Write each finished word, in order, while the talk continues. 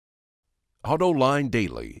AutoLine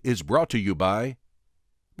Daily is brought to you by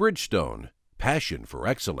Bridgestone, passion for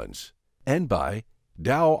excellence, and by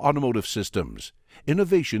Dow Automotive Systems,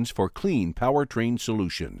 innovations for clean powertrain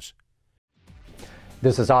solutions.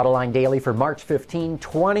 This is AutoLine Daily for March 15,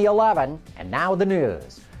 2011, and now the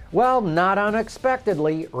news. Well, not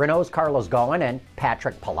unexpectedly, Renault's Carlos Ghosn and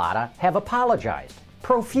Patrick Pallotta have apologized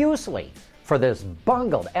profusely for this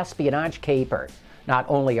bungled espionage caper. Not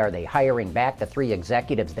only are they hiring back the 3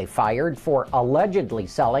 executives they fired for allegedly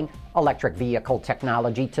selling electric vehicle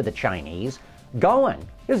technology to the Chinese, Ghosn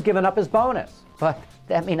has given up his bonus. But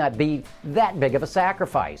that may not be that big of a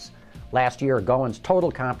sacrifice. Last year, Ghosn's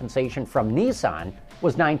total compensation from Nissan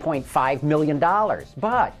was $9.5 million,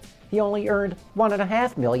 but he only earned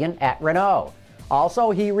 $1.5 million at Renault.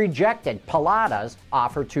 Also, he rejected Pallotta's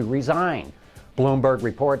offer to resign. Bloomberg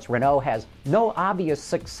reports Renault has no obvious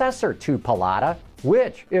successor to Pallotta,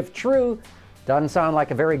 which, if true, doesn't sound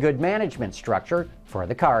like a very good management structure for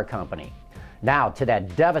the car company. Now to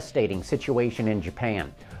that devastating situation in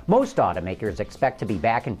Japan. Most automakers expect to be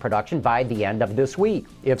back in production by the end of this week.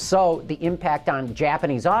 If so, the impact on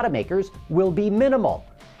Japanese automakers will be minimal.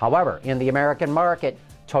 However, in the American market,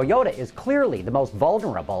 Toyota is clearly the most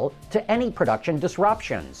vulnerable to any production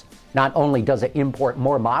disruptions. Not only does it import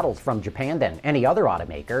more models from Japan than any other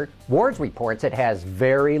automaker, Wards reports it has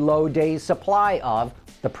very low days supply of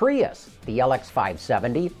the Prius, the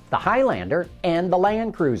LX570, the Highlander, and the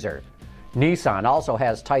Land Cruiser. Nissan also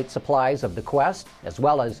has tight supplies of the Quest, as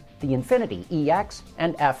well as the Infiniti EX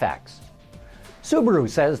and FX. Subaru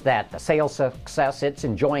says that the sales success it's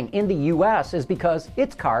enjoying in the U.S. is because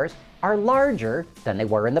its cars are larger than they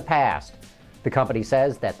were in the past. The company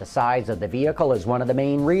says that the size of the vehicle is one of the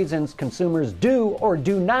main reasons consumers do or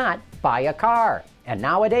do not buy a car. And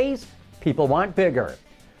nowadays, people want bigger.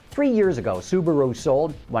 3 years ago, Subaru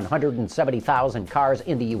sold 170,000 cars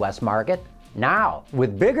in the U.S. market. Now,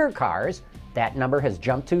 with bigger cars, that number has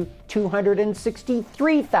jumped to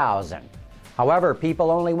 263,000. However, people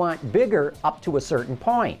only want bigger up to a certain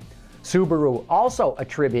point. Subaru also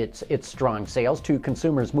attributes its strong sales to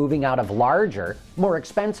consumers moving out of larger, more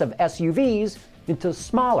expensive SUVs into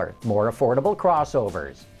smaller, more affordable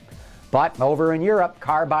crossovers. But over in Europe,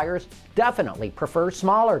 car buyers definitely prefer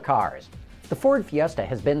smaller cars. The Ford Fiesta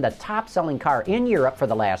has been the top-selling car in Europe for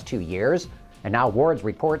the last 2 years, and now Wards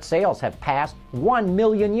reports sales have passed 1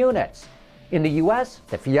 million units. In the U.S.,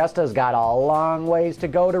 the Fiesta's got a long ways to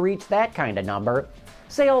go to reach that kind of number.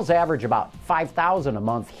 Sales average about 5,000 a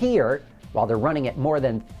month here, while they're running at more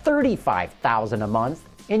than 35,000 a month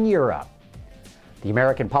in Europe. The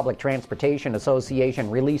American Public Transportation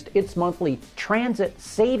Association released its monthly Transit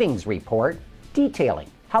Savings Report,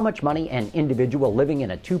 detailing how much money an individual living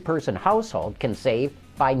in a 2-person household can save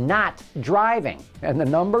by not driving. And the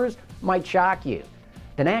numbers might shock you.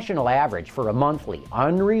 The national average for a monthly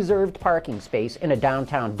unreserved parking space in a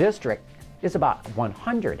downtown district is about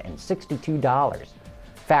 $162.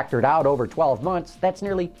 Factored out over 12 months, that's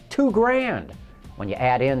nearly $2,000. When you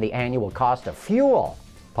add in the annual cost of fuel,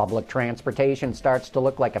 public transportation starts to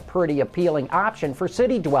look like a pretty appealing option for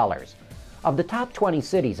city dwellers. Of the top 20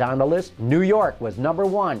 cities on the list, New York was number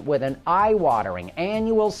 1 with an eye-watering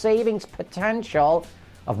annual savings potential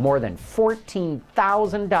of more than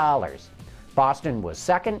 $14,000. Boston was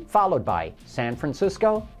second, followed by San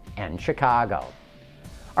Francisco and Chicago.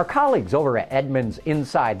 Our colleagues over at Edmunds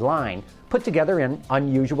Inside Line put together an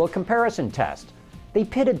unusual comparison test. They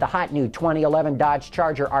pitted the hot new 2011 Dodge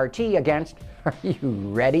Charger RT against, are you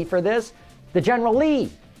ready for this? The General Lee.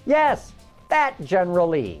 Yes, that General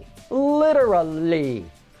Lee. Literally.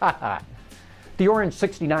 The Orange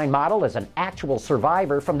 69 model is an actual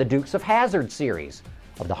survivor from the Dukes of Hazzard series.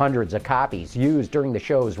 Of the hundreds of copies used during the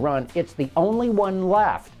show's run, it's the only one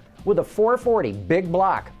left with a 440 big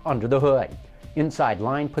block under the hood. Inside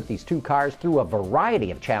Line put these 2 cars through a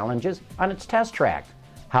variety of challenges on its test track.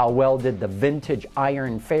 How well did the vintage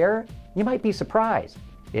iron fare? You might be surprised.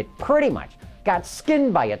 It pretty much got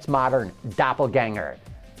skinned by its modern doppelganger.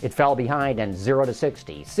 It fell behind in 0 to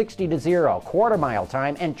 60, 60 to 0, quarter-mile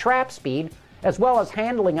time, and trap speed, as well as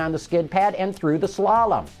handling on the skid pad and through the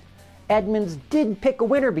slalom. Edmunds did pick a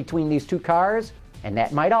winner between these 2 cars, and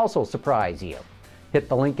that might also surprise you. Hit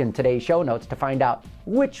the link in today's show notes to find out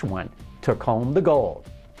which one took home the gold.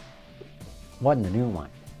 Wasn't a new one.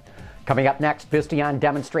 Coming up next, Visteon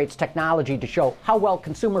demonstrates technology to show how well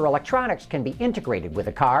consumer electronics can be integrated with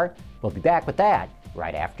a car. We'll be back with that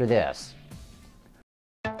right after this.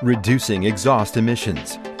 Reducing exhaust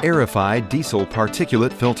emissions, aerified diesel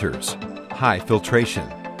particulate filters, high filtration,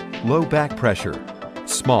 low back pressure,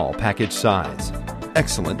 small package size,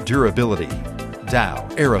 excellent durability.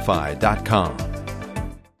 DowAerify.com.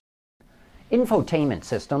 Infotainment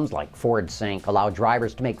systems like Ford Sync allow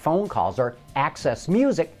drivers to make phone calls or access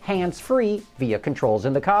music hands-free via controls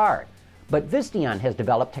in the car. But Visteon has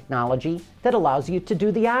developed technology that allows you to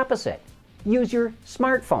do the opposite. Use your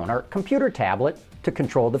smartphone or computer tablet to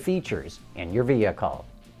control the features in your vehicle.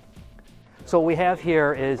 So what we have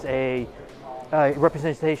here is a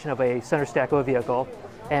representation of a center stack of a vehicle,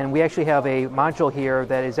 and we actually have a module here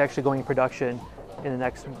that is actually going in production in the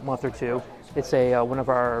next month or two. It's one of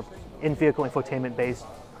our in-vehicle infotainment-based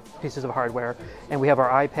pieces of hardware, and we have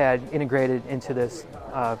our iPad integrated into this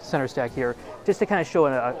center stack here, just to kind of show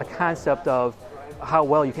a concept of how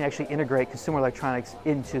well you can actually integrate consumer electronics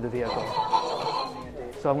into the vehicle.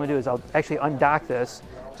 So what I'm going to do is I'll actually undock this,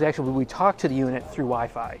 because actually we talk to the unit through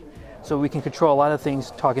Wi-Fi. So we can control a lot of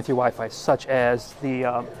things talking through Wi-Fi, such as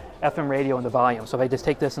the FM radio and the volume. So if I just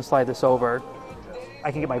take this and slide this over,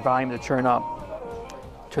 I can get my volume to turn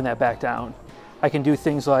up, turn that back down. I can do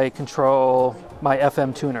things like control my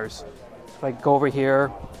FM tuners. If I go over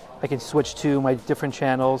here, I can switch to my different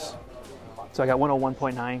channels. So I got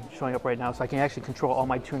 101.9 showing up right now, so I can actually control all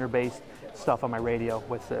my tuner-based stuff on my radio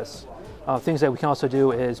with this. Things that we can also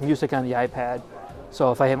do is music on the iPad.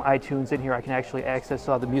 So if I have iTunes in here, I can actually access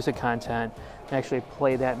all the music content and actually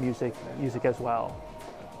play that music as well.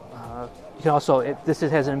 You can also, if this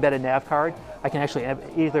has an embedded nav card, I can actually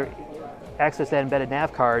either access that embedded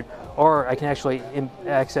nav card, or I can actually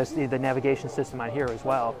access the navigation system on here as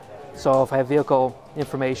well. So if I have vehicle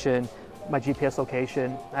information, my GPS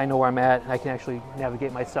location, I know where I'm at, and I can actually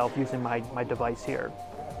navigate myself using my device here.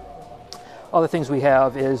 Other things we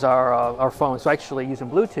have is our phone. So actually using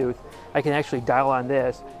Bluetooth, I can actually dial on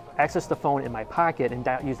this, access the phone in my pocket, and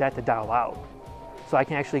use that to dial out. So I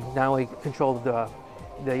can actually not only control the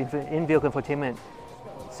in-vehicle infotainment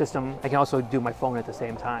system, I can also do my phone at the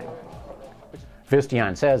same time.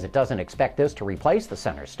 Visteon says it doesn't expect this to replace the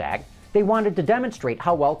center stack. They wanted to demonstrate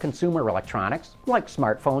how well consumer electronics, like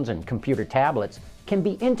smartphones and computer tablets, can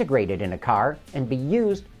be integrated in a car and be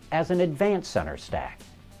used as an advanced center stack.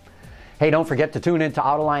 Hey, don't forget to tune in to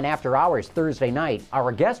Autoline After Hours Thursday night.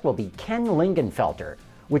 Our guest will be Ken Lingenfelter,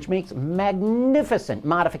 which makes magnificent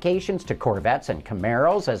modifications to Corvettes and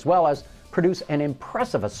Camaros, as well as produce an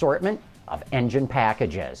impressive assortment of engine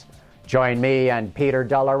packages. Join me and Peter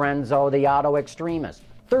DeLorenzo, the Auto Extremist,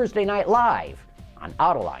 Thursday night live on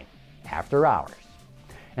Autoline After Hours.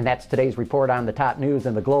 And that's today's report on the top news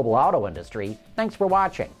in the global auto industry. Thanks for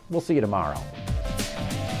watching. We'll see you tomorrow.